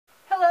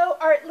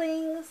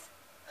Siblings,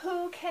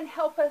 who can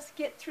help us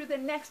get through the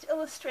next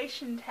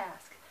illustration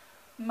task?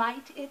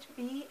 Might it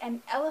be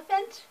an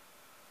elephant?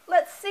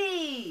 Let's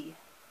see!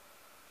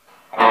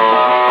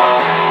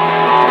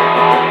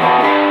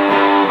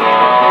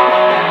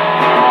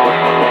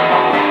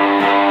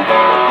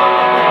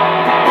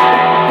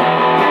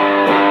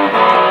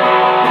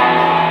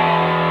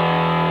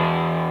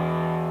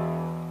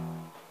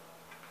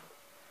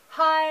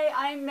 Hi,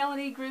 I'm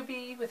Melani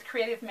Grube with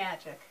Creative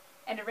Magic,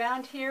 and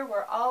around here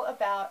we're all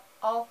about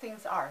all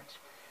things art,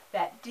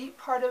 that deep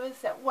part of us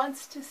that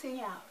wants to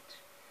sing out.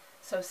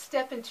 So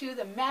step into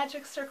the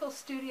Magic Circle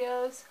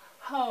Studios,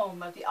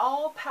 home of the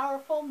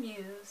all-powerful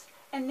muse,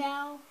 and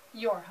now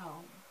your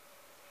home.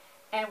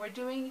 And we're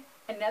doing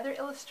another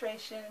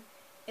illustration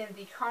in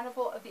the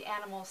Carnival of the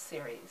Animals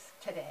series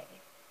today.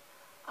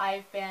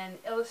 I've been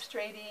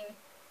illustrating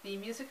the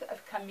music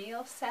of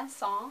Camille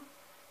Saint-Saens,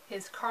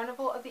 his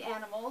Carnival of the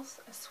Animals,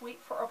 a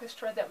suite for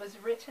orchestra that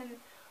was written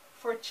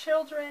for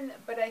children,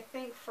 but I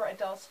think for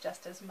adults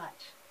just as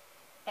much.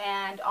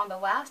 And on the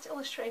last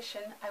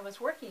illustration I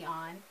was working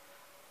on,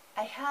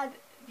 I had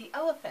the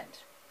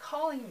elephant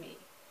calling me,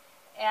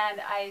 and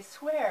I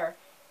swear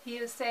he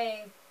is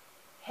saying,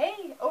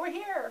 "Hey, over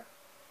here,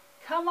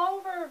 come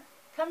over,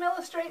 come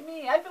illustrate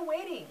me, I've been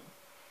waiting."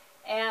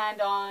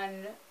 And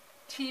on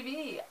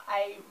TV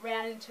I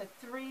ran into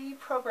three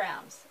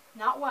programs,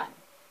 not one,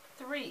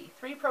 three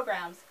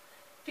programs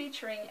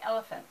featuring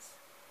elephants.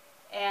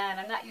 And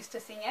I'm not used to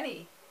seeing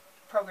any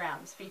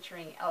programs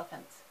featuring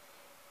elephants.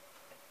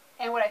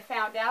 And what I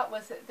found out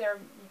was that they're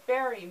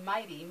very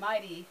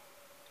mighty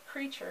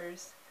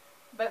creatures,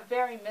 but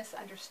very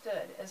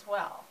misunderstood as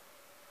well.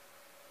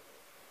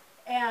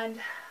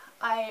 And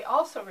I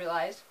also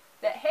realized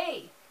that,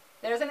 hey,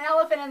 there's an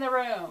elephant in the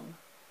room.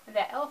 And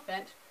that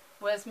elephant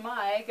was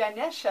my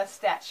Ganesha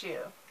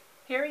statue.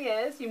 Here he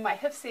is. You might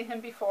have seen him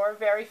before.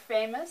 Very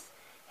famous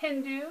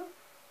Hindu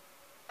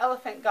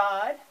elephant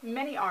god,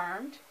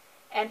 many-armed,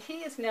 and he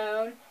is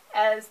known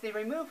as the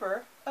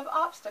remover of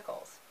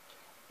obstacles.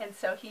 And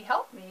so he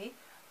helped me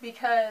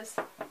because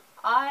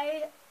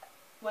I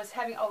was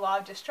having a lot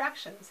of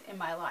distractions in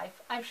my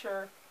life. I'm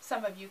sure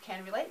some of you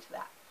can relate to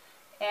that.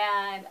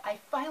 And I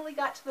finally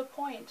got to the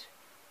point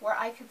where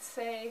I could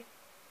say,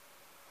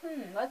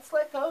 let's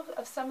let go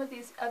of some of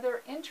these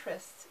other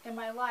interests in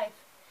my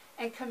life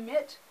and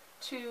commit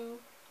to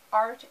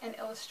art and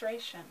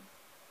illustration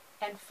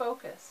and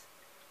focus.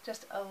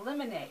 Just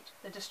eliminate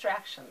the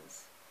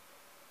distractions.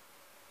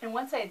 And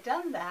once I had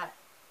done that,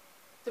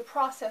 the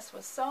process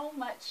was so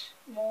much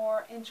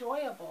more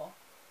enjoyable,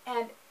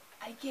 and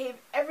I gave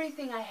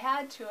everything I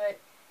had to it,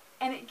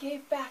 and it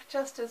gave back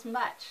just as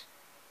much.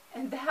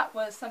 And that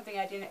was something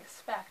I didn't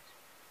expect.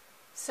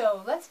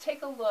 So let's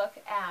take a look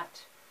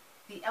at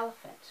the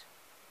elephant.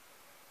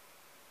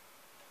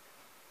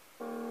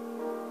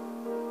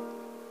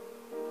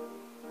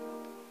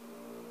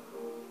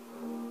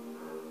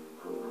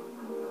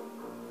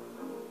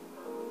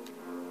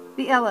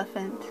 The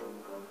elephant,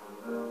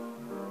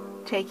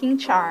 taking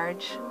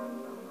charge,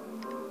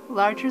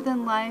 larger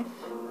than life,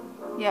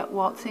 yet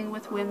waltzing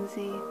with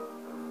whimsy,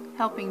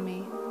 helping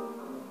me.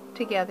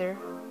 Together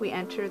we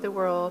enter the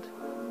world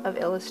of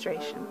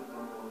illustration.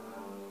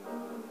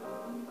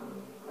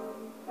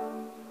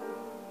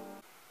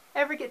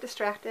 Ever get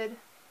distracted?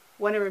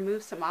 Want to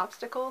remove some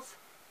obstacles?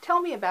 Tell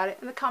me about it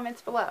in the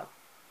comments below.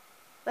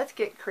 Let's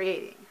get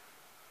creating.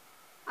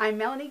 I'm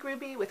Melani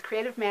Grube with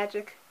Creative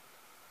Magic.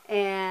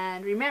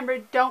 And remember,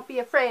 don't be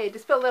afraid to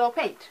spill a little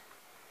paint.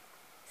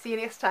 See you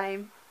next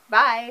time.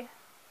 Bye.